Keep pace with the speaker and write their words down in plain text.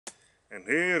And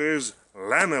here is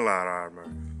Lamellar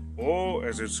armor, or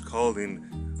as it's called in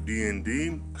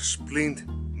D&D, Splint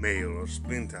mail or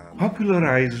Splint armor.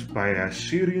 Popularized by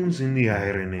Assyrians in the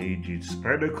Iron Age, it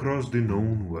spread across the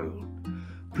known world.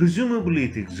 Presumably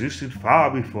it existed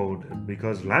far before that,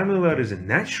 because lamellar is a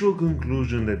natural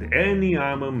conclusion that any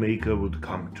armor maker would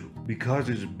come to, because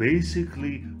it's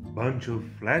basically a bunch of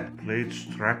flat plates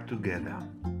strapped together.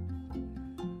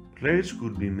 Plates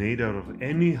could be made out of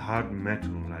any hard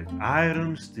metal like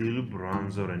iron, steel,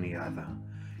 bronze, or any other.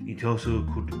 It also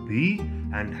could be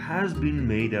and has been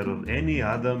made out of any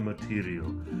other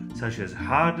material, such as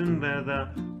hardened leather,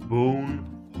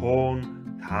 bone,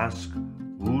 horn, tusk,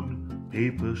 wood,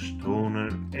 paper, stone,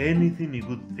 or anything you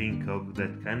could think of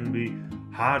that can be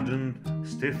hardened,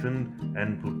 stiffened,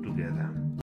 and put together.